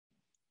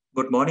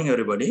Good morning,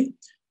 everybody.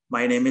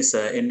 My name is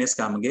N.S.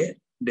 Gamage,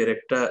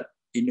 Director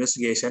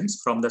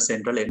Investigations from the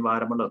Central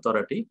Environmental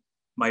Authority.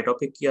 My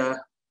topic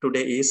here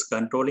today is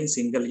controlling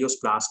single-use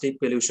plastic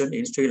pollution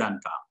in Sri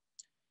Lanka.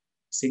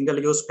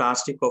 Single-use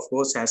plastic, of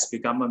course, has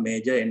become a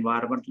major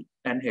environmental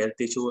and health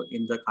issue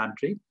in the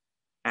country.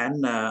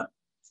 And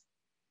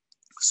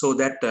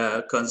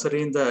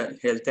considering the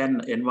health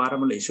and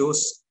environmental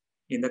issues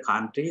in the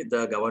country,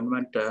 the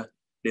government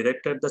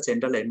directed the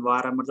Central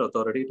Environmental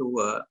Authority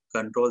to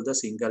control the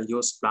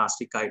single-use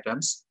plastic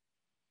items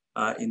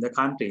in the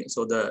country.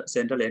 So the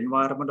Central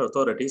Environmental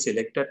Authority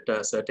selected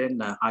certain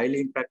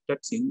highly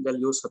impacted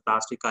single-use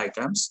plastic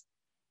items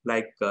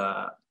like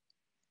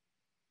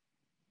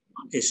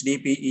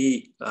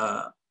HDPE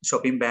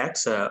shopping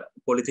bags,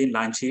 polythene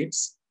lunch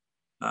sheets,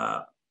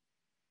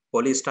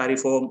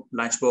 polystyrofoam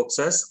lunch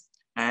boxes,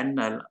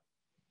 and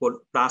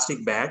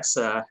plastic bags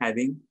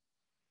having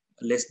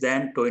less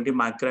than 20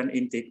 micron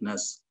in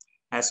thickness,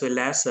 as well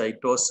as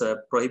it was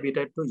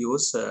prohibited to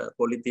use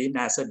polythene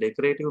as a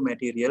decorative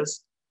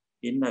materials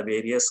in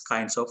various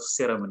kinds of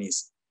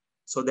ceremonies.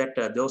 So that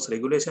those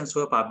regulations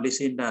were published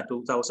in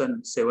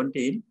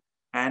 2017,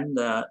 and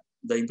the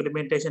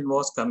implementation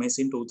was commenced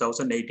in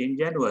 2018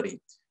 January.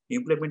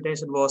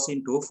 Implementation was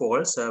in two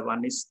folds.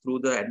 One is through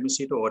the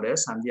administrative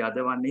orders, and the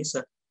other one is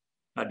a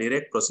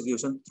direct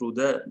prosecution through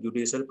the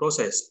judicial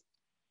process.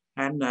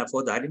 And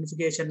for the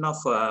identification of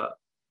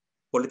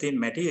polythene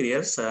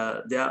materials,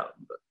 there are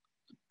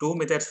two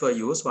methods were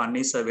used. One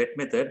is a wet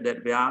method,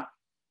 that where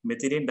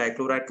methylene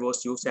dichloride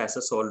was used as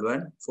a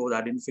solvent for the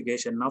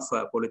identification of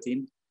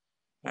polythene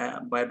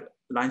by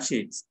lunch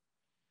sheets.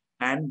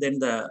 And then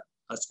the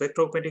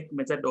spectrophotometric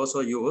method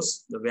also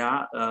used,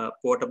 where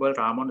portable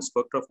Raman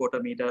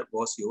spectrophotometer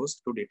was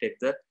used to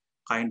detect the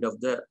kind of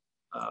the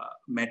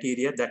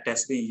material that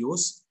has been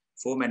used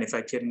for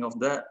manufacturing of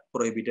the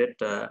prohibited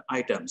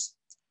items.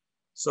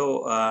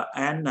 So,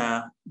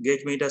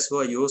 gauge meters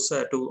were used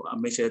to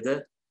measure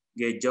the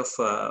gauge of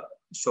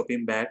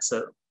shopping bags,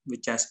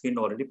 which has been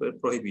already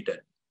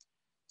prohibited.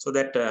 So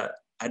that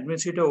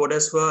administrative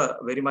orders were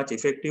very much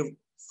effective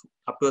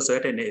up to a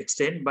certain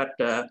extent, but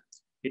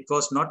it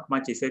was not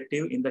much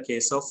effective in the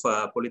case of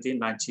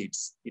polythene lunch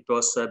sheets. It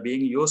was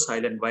being used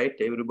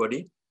island-wide,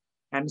 everybody.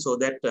 And so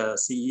that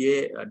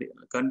CEA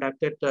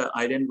conducted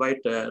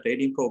island-wide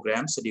raiding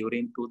programs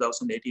during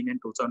 2018 and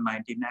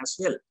 2019 as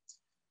well.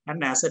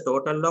 And as a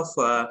total of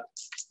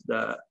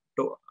the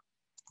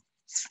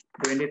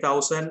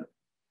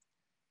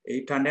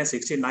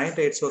 20,869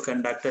 raids were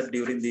conducted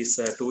during this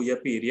 2-year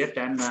period,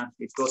 and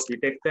it was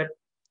detected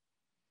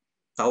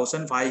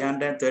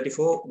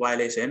 1,534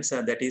 violations,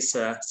 that is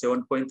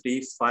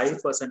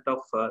 7.35%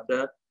 of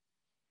the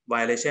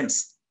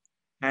violations.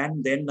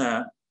 And then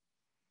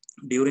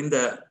during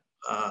the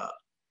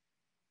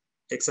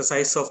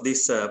exercise of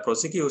this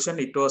prosecution,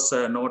 it was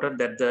noted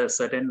that the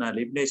certain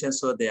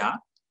limitations were there.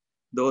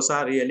 Those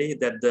are really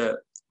that the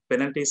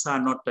penalties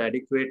are not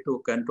adequate to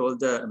control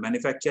the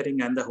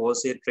manufacturing and the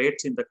wholesale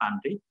trades in the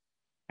country,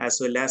 as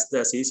well as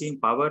the seizing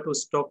power to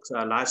stock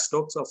large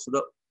stocks of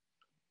the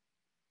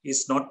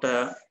is not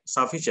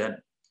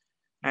sufficient.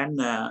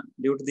 And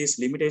due to these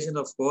limitations,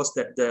 of course,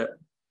 that the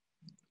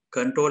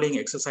controlling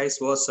exercise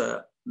was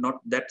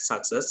not that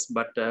success,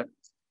 but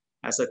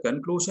as a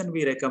conclusion,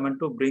 we recommend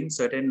to bring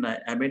certain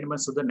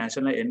amendments to the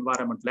National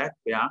Environmental Act,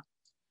 where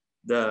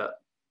the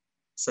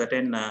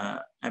certain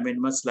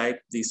amendments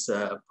like this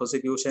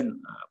prosecution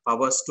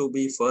powers to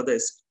be further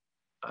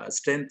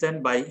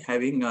strengthened by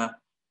having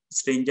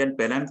stringent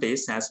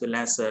penalties, as well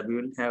as we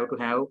will have to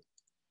have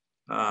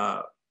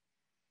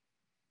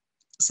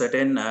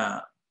certain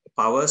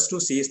powers to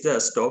seize the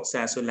stocks,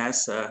 as well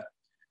as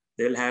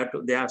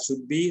there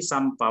should be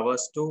some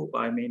powers to,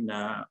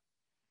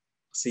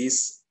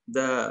 seize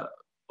the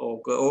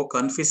or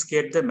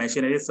confiscate the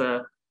machineries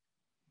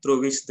through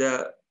which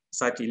the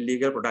such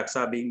illegal products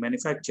are being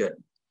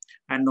manufactured.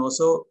 And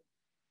also,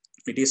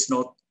 it is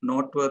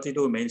noteworthy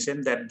to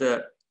mention that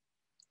the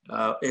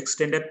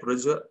extended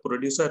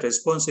producer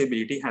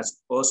responsibility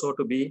has also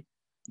to be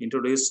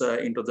introduced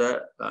into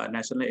the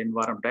National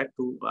Environment Act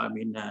to,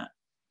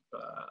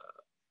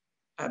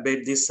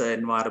 abate this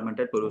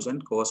environmental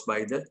pollution caused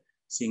by the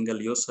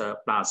single-use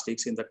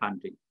plastics in the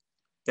country.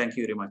 Thank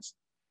you very much.